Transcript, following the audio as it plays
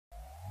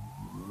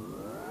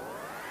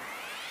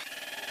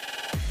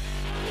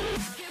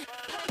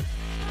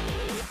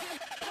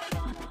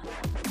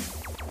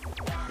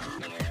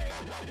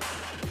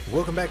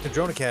Welcome back to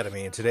Drone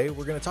Academy, and today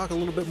we're going to talk a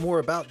little bit more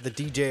about the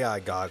DJI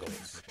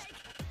Goggles.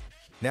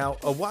 Now,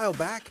 a while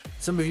back,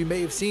 some of you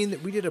may have seen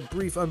that we did a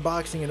brief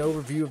unboxing and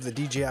overview of the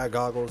DJI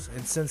Goggles,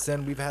 and since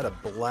then we've had a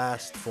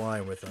blast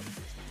flying with them.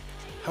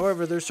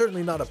 However, they're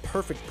certainly not a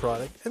perfect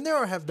product, and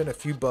there have been a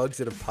few bugs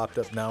that have popped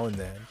up now and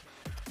then.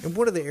 And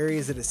one of the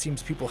areas that it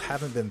seems people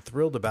haven't been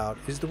thrilled about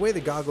is the way the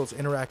goggles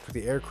interact with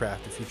the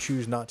aircraft if you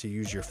choose not to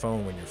use your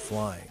phone when you're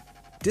flying.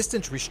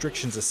 Distance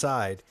restrictions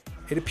aside,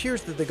 it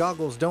appears that the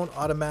goggles don't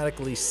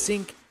automatically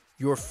sync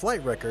your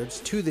flight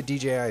records to the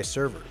DJI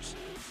servers.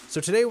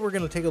 So today we're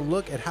going to take a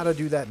look at how to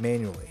do that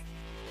manually.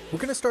 We're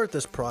going to start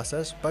this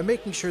process by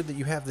making sure that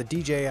you have the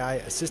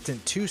DJI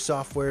Assistant 2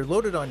 software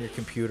loaded on your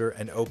computer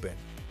and open.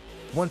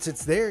 Once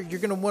it's there, you're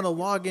going to want to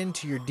log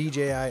into your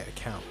DJI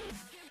account.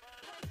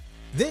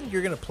 Then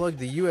you're going to plug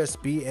the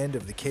USB end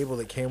of the cable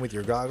that came with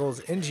your goggles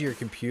into your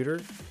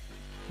computer.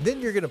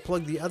 Then you're going to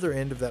plug the other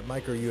end of that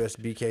micro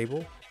USB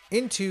cable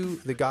into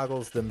the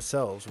goggles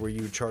themselves where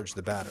you charge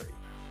the battery.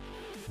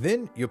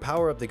 Then you'll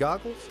power up the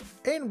goggles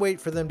and wait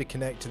for them to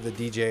connect to the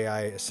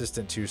DJI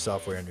Assistant 2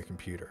 software on your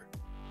computer.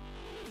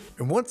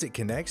 And once it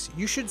connects,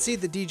 you should see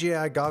the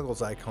DJI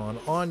Goggles icon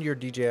on your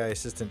DJI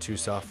Assistant 2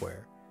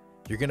 software.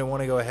 You're going to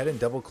want to go ahead and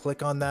double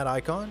click on that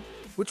icon,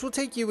 which will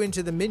take you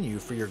into the menu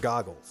for your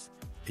goggles.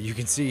 You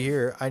can see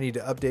here I need to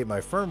update my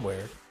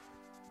firmware,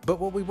 but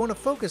what we want to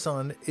focus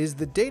on is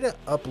the data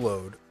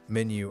upload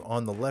menu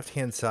on the left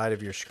hand side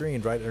of your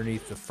screen right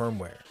underneath the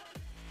firmware.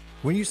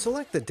 When you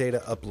select the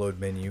data upload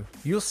menu,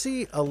 you'll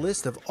see a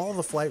list of all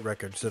the flight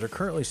records that are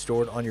currently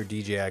stored on your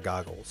DJI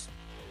goggles.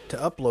 To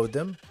upload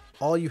them,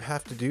 all you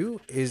have to do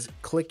is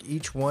click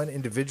each one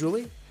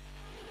individually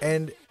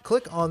and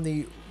click on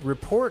the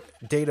Report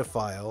Data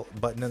File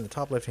button in the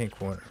top left hand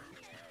corner.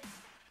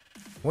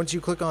 Once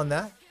you click on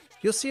that,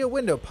 you'll see a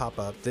window pop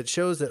up that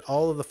shows that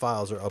all of the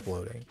files are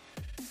uploading.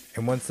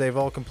 And once they've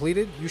all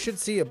completed, you should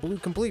see a blue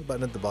complete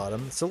button at the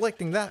bottom.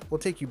 Selecting that will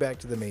take you back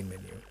to the main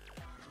menu.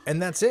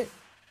 And that's it.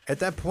 At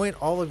that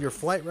point, all of your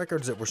flight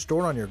records that were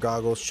stored on your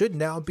goggles should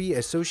now be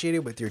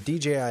associated with your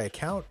DJI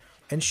account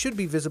and should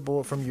be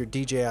visible from your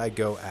DJI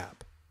Go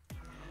app.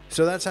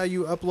 So that's how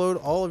you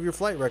upload all of your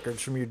flight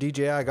records from your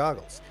DJI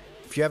goggles.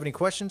 If you have any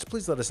questions,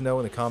 please let us know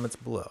in the comments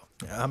below.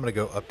 I'm going to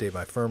go update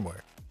my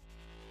firmware.